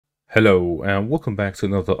Hello and welcome back to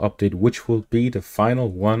another update, which will be the final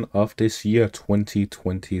one of this year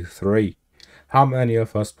 2023. How many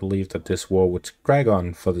of us believe that this war would drag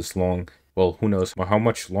on for this long? Well, who knows how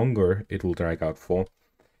much longer it will drag out for.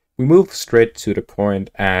 We move straight to the point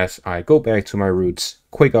as I go back to my roots.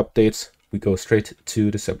 Quick updates. We go straight to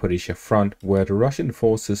the Zaporizhia front, where the Russian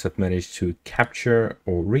forces have managed to capture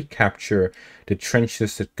or recapture the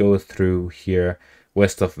trenches that go through here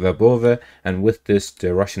west of Verbove, and with this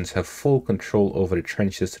the Russians have full control over the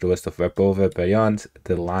trenches to the west of Verbove beyond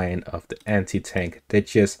the line of the anti-tank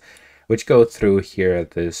ditches which go through here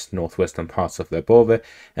this northwestern parts of Verbove,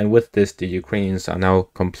 and with this the Ukrainians are now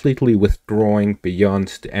completely withdrawing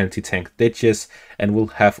beyond the anti-tank ditches and will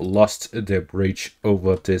have lost their breach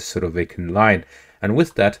over this sort of vacant line. And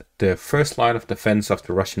with that, the first line of defense of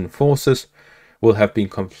the Russian forces will have been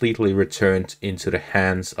completely returned into the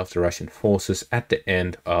hands of the Russian forces at the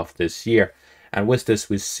end of this year. And with this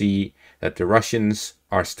we see that the Russians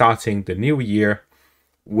are starting the new year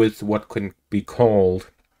with what can be called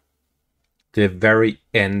the very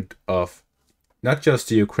end of not just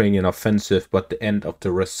the Ukrainian offensive, but the end of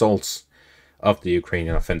the results of the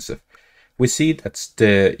Ukrainian offensive. We see that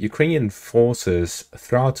the Ukrainian forces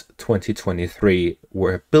throughout 2023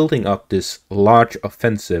 were building up this large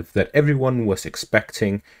offensive that everyone was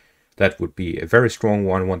expecting that would be a very strong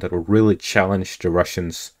one that would really challenge the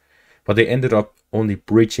Russians. But they ended up only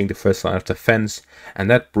breaching the first line of defense, and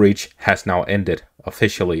that breach has now ended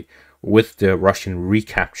officially with the Russian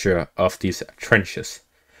recapture of these trenches.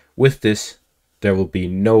 With this, there will be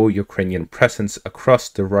no Ukrainian presence across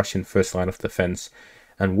the Russian first line of defense,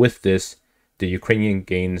 and with this, the Ukrainian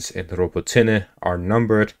gains in Robotyne are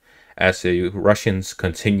numbered as the Russians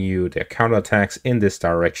continue their counterattacks in this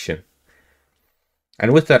direction.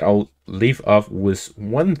 And with that, I'll leave off with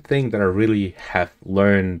one thing that I really have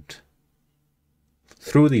learned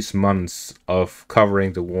through these months of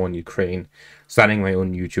covering the war in Ukraine, starting my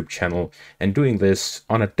own YouTube channel, and doing this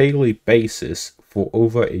on a daily basis for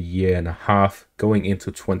over a year and a half going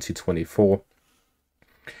into 2024.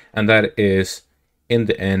 And that is, in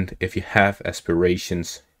the end, if you have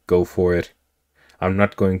aspirations, go for it. I'm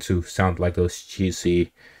not going to sound like those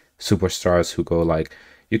cheesy superstars who go like,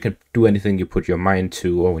 you can do anything you put your mind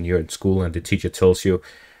to, or when you're in school and the teacher tells you,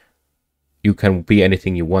 you can be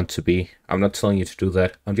anything you want to be. I'm not telling you to do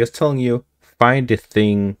that. I'm just telling you, find the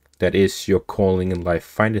thing that is your calling in life.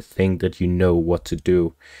 Find the thing that you know what to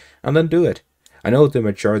do, and then do it. I know the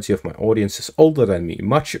majority of my audience is older than me,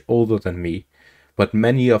 much older than me, but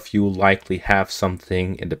many of you likely have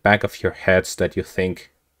something in the back of your heads that you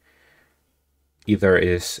think either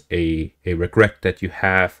is a regret that you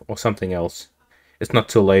have or something else. It's not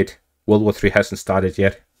too late. World War III hasn't started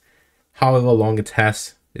yet. However long it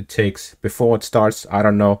takes before it starts, I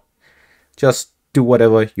don't know. Just do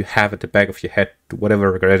whatever you have at the back of your head, do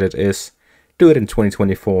whatever regret it is. Do it in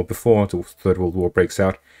 2024 before the Third World War breaks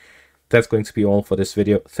out. That's going to be all for this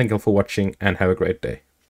video. Thank you for watching and have a great day.